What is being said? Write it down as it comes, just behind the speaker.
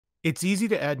It's easy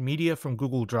to add media from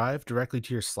Google Drive directly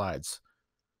to your slides.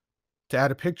 To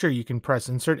add a picture, you can press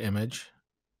Insert Image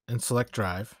and select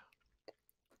Drive.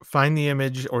 Find the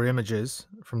image or images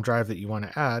from Drive that you want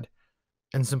to add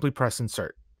and simply press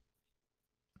Insert.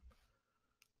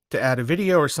 To add a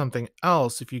video or something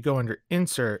else, if you go under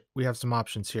Insert, we have some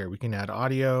options here. We can add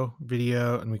audio,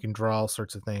 video, and we can draw all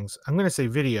sorts of things. I'm going to say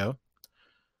video.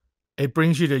 It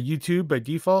brings you to YouTube by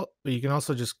default, but you can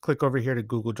also just click over here to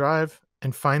Google Drive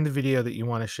and find the video that you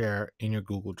want to share in your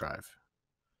Google Drive.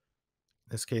 In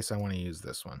this case, I want to use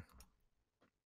this one.